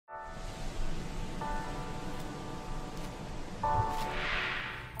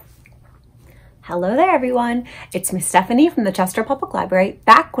Hello there, everyone. It's Miss Stephanie from the Chester Public Library,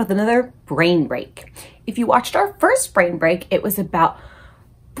 back with another brain break. If you watched our first brain break, it was about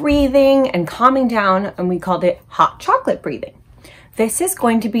breathing and calming down, and we called it hot chocolate breathing. This is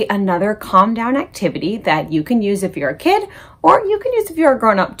going to be another calm down activity that you can use if you're a kid, or you can use if you're a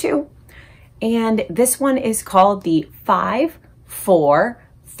grown up too. And this one is called the 5, 4,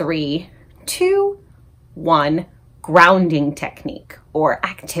 3, 2, 1 grounding technique or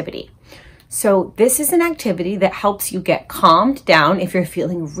activity. So this is an activity that helps you get calmed down if you're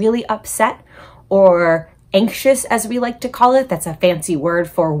feeling really upset or anxious, as we like to call it. That's a fancy word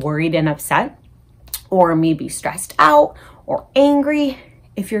for worried and upset, or maybe stressed out or angry.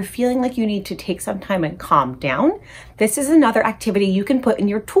 If you're feeling like you need to take some time and calm down, this is another activity you can put in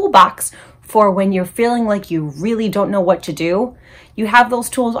your toolbox for when you're feeling like you really don't know what to do. You have those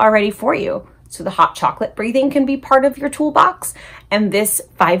tools already for you. So the hot chocolate breathing can be part of your toolbox, and this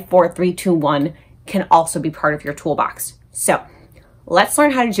 5, 4, 3, 2, 1 can also be part of your toolbox. So let's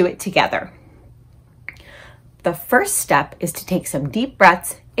learn how to do it together. The first step is to take some deep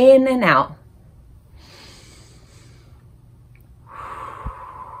breaths in and out.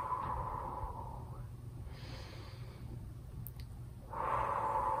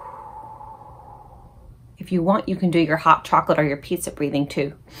 If you want, you can do your hot chocolate or your pizza breathing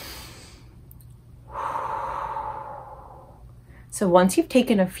too. So once you've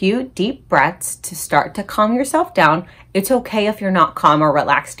taken a few deep breaths to start to calm yourself down, it's okay if you're not calm or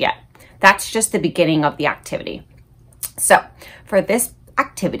relaxed yet. That's just the beginning of the activity. So for this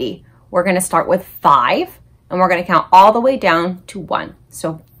activity, we're going to start with 5, and we're going to count all the way down to 1.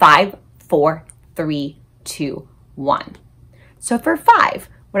 So 5, 4, 3, 2, 1. So for 5,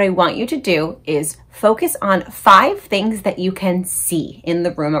 what I want you to do is focus on 5 things that you can see in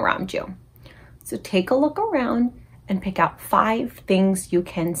the room around you. So take a look around and pick out 5 things you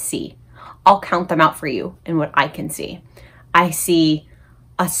can see. I'll count them out for you and what I can see. I see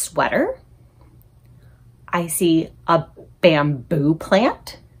a sweater. I see a bamboo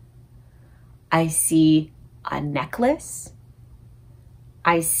plant. I see a necklace.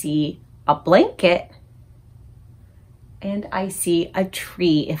 I see a blanket. And I see a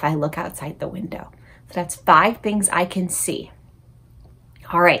tree if I look outside the window. So that's 5 things I can see.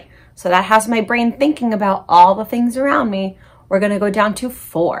 All right. So that has my brain thinking about all the things around me. We're going to go down to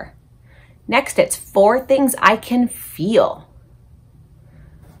 4. Next, it's 4 things I can feel.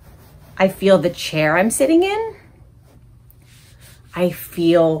 I feel the chair I'm sitting in. I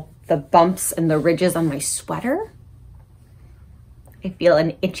feel the bumps and the ridges on my sweater. I feel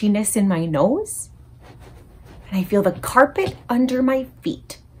an itchiness in my nose. And I feel the carpet under my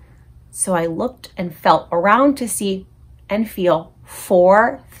feet. So I looked and felt around to see and feel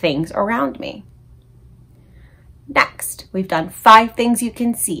 4 things around me. Next, we've done 5 things you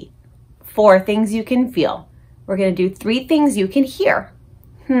can see, 4 things you can feel. We're going to do 3 things you can hear.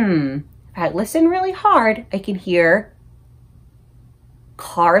 If I listen really hard, I can hear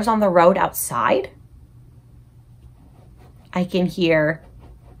cars on the road outside. I can hear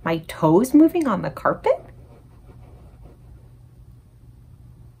my toes moving on the carpet.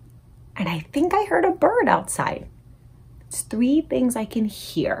 And I think I heard a bird outside. It's 3 things I can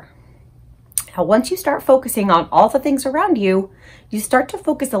hear. Now, once you start focusing on all the things around you, you start to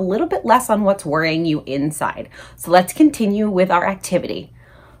focus a little bit less on what's worrying you inside. So let's continue with our activity.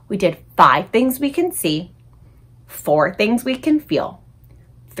 We did 5 things we can see, 4 things we can feel,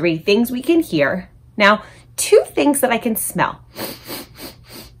 3 things we can hear. Now, 2 things that I can smell.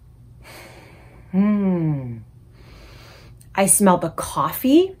 I smell the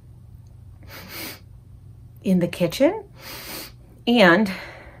coffee in the kitchen, and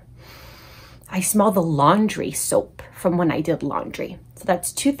I smell the laundry soap from when I did laundry. So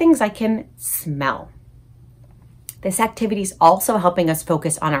that's 2 things I can smell. This activity is also helping us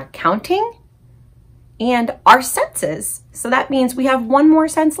focus on our counting and our senses. So that means we have 1 more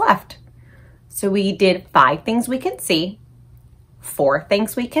sense left. So we did 5 things we can see, 4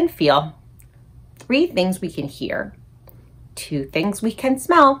 things we can feel, 3 things we can hear, 2 things we can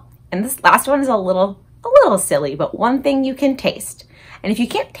smell, and this last one is a little silly, but 1 thing you can taste. And if you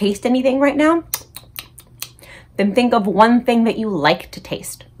can't taste anything right now, then think of 1 thing that you like to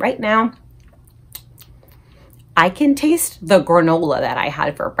taste. Right now, I can taste the granola that I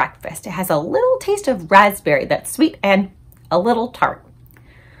had for breakfast. It has a little taste of raspberry that's sweet and a little tart.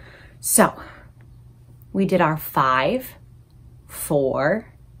 So we did our 5,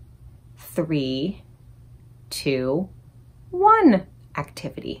 4, 3, 2, 1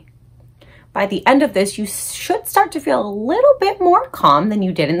 activity. By the end of this, you should start to feel a little bit more calm than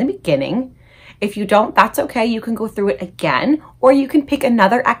you did in the beginning, If you don't, that's okay. You can go through it again, or you can pick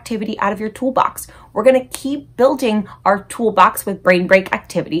another activity out of your toolbox. We're going to keep building our toolbox with brain break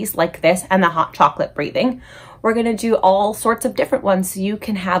activities like this and the hot chocolate breathing. We're going to do all sorts of different ones so you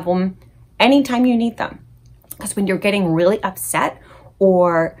can have them anytime you need them. Because when you're getting really upset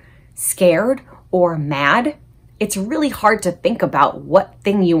or scared or mad, it's really hard to think about what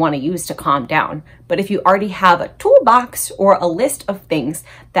thing you want to use to calm down. But if you already have a toolbox or a list of things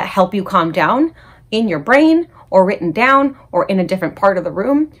that help you calm down in your brain or written down or in a different part of the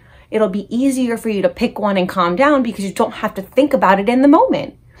room, it'll be easier for you to pick one and calm down because you don't have to think about it in the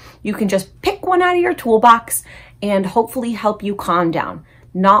moment. You can just pick one out of your toolbox and hopefully help you calm down.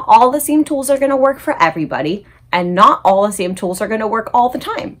 Not all the same tools are going to work for everybody, and not all the same tools are going to work all the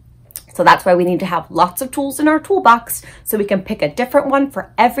time. So that's why we need to have lots of tools in our toolbox so we can pick a different one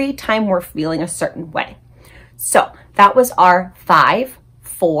for every time we're feeling a certain way. So that was our 5,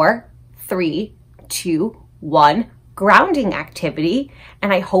 4, 3, 2, 1 grounding activity,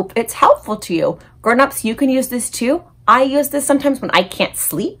 and I hope it's helpful to you. Grown-ups, you can use this too. I use this sometimes when I can't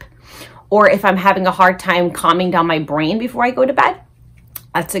sleep or if I'm having a hard time calming down my brain before I go to bed.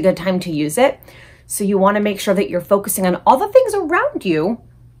 That's a good time to use it. So you want to make sure that you're focusing on all the things around you,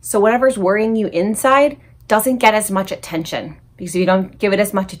 so whatever's worrying you inside doesn't get as much attention, because if you don't give it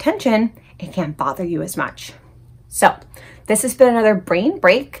as much attention, it can't bother you as much. So this has been another brain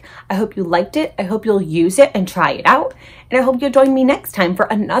break. I hope you liked it. I hope you'll use it and try it out. And I hope you'll join me next time for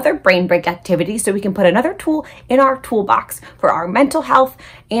another brain break activity so we can put another tool in our toolbox for our mental health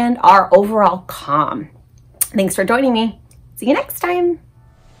and our overall calm. Thanks for joining me. See you next time.